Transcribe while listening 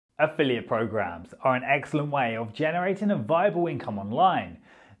Affiliate programs are an excellent way of generating a viable income online,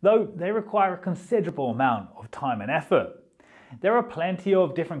 though they require a considerable amount of time and effort. There are plenty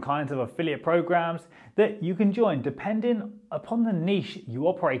of different kinds of affiliate programs that you can join depending upon the niche you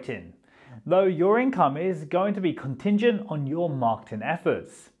operate in, though your income is going to be contingent on your marketing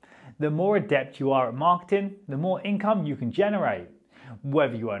efforts. The more adept you are at marketing, the more income you can generate.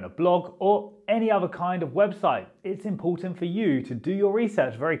 Whether you own a blog or any other kind of website, it's important for you to do your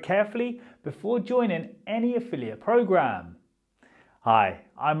research very carefully before joining any affiliate program. Hi,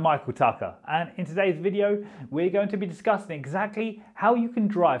 I'm Michael Tucker, and in today's video, we're going to be discussing exactly how you can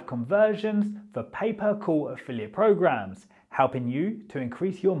drive conversions for pay-per-call affiliate programs, helping you to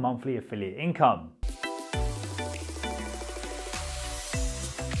increase your monthly affiliate income.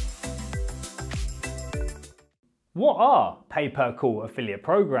 What are pay-per-call affiliate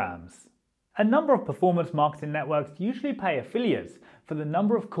programs? A number of performance marketing networks usually pay affiliates for the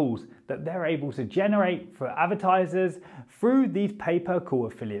number of calls that they're able to generate for advertisers through these pay-per-call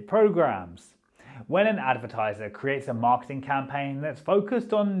affiliate programs. When an advertiser creates a marketing campaign that's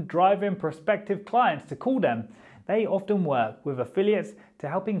focused on driving prospective clients to call them, they often work with affiliates to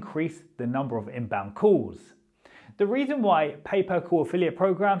help increase the number of inbound calls. The reason why pay-per-call affiliate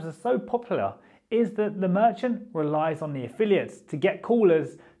programs are so popular is that the merchant relies on the affiliates to get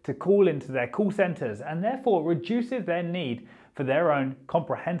callers to call into their call centers and therefore reduces their need for their own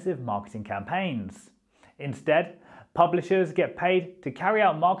comprehensive marketing campaigns. Instead, publishers get paid to carry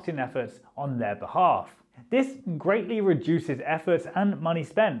out marketing efforts on their behalf. This greatly reduces efforts and money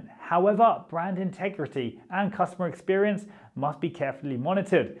spent. However, brand integrity and customer experience must be carefully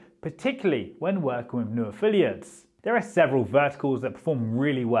monitored, particularly when working with new affiliates. There are several verticals that perform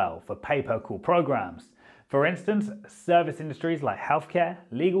really well for pay-per-call programs. For instance, service industries like healthcare,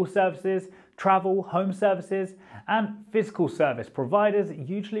 legal services, travel, home services, and physical service providers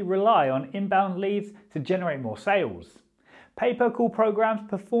usually rely on inbound leads to generate more sales. Pay-per-call programs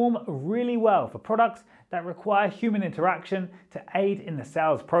perform really well for products that require human interaction to aid in the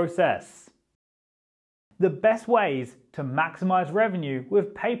sales process. The best ways to maximize revenue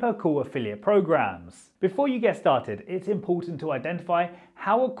with pay-per-call affiliate programs. Before you get started, it's important to identify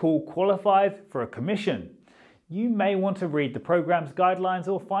how a call qualifies for a commission. You may want to read the program's guidelines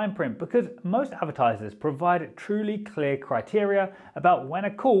or fine print because most advertisers provide truly clear criteria about when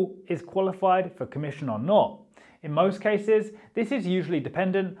a call is qualified for commission or not. In most cases, this is usually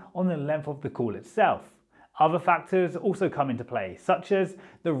dependent on the length of the call itself. Other factors also come into play, such as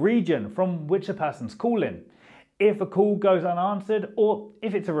the region from which a person's calling. If a call goes unanswered or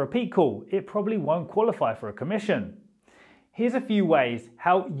if it's a repeat call, it probably won't qualify for a commission. Here's a few ways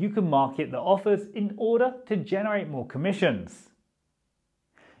how you can market the offers in order to generate more commissions.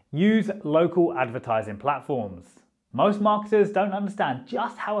 Use local advertising platforms. Most marketers don't understand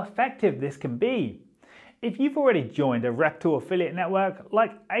just how effective this can be. If you've already joined a reputable affiliate network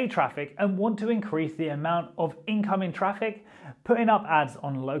like Atraffic and want to increase the amount of incoming traffic, putting up ads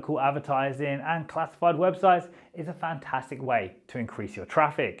on local advertising and classified websites is a fantastic way to increase your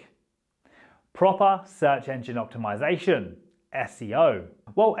traffic. Proper search engine optimization, SEO.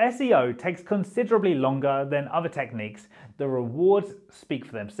 While SEO takes considerably longer than other techniques, the rewards speak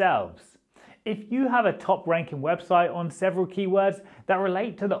for themselves. If you have a top-ranking website on several keywords that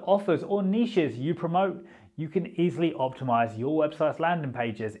relate to the offers or niches you promote, you can easily optimize your website's landing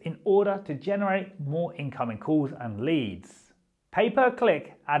pages in order to generate more incoming calls and leads.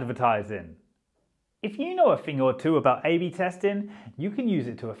 Pay-per-click advertising. If you know a thing or two about A/B testing, you can use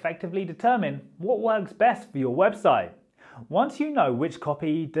it to effectively determine what works best for your website. Once you know which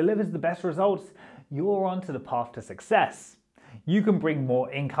copy delivers the best results, you're on to the path to success. You can bring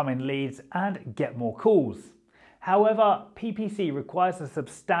more incoming leads and get more calls. However, PPC requires a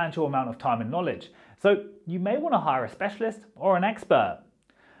substantial amount of time and knowledge, so you may want to hire a specialist or an expert.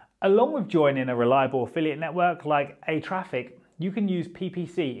 Along with joining a reliable affiliate network like Atraffic, you can use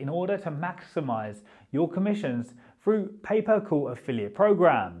PPC in order to maximize your commissions through pay-per-call affiliate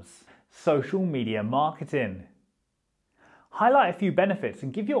programs. Social media marketing. Highlight a few benefits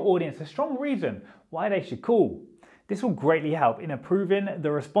and give your audience a strong reason why they should call. This will greatly help in improving the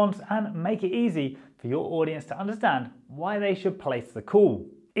response and make it easy for your audience to understand why they should place the call.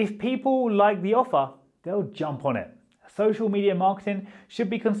 If people like the offer, they'll jump on it. Social media marketing should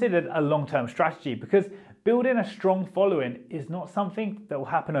be considered a long-term strategy because building a strong following is not something that will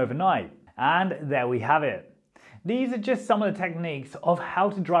happen overnight. And there we have it. These are just some of the techniques of how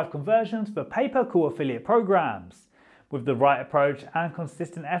to drive conversions for pay-per-call affiliate programs. With the right approach and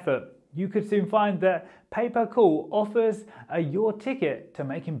consistent effort, you could soon find that pay-per-call offers are your ticket to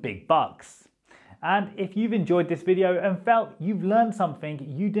making big bucks. And if you've enjoyed this video and felt you've learned something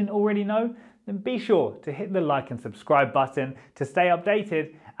you didn't already know, then be sure to hit the like and subscribe button to stay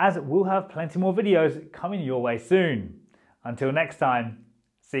updated, as we'll have plenty more videos coming your way soon. Until next time,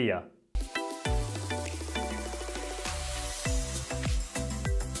 see ya.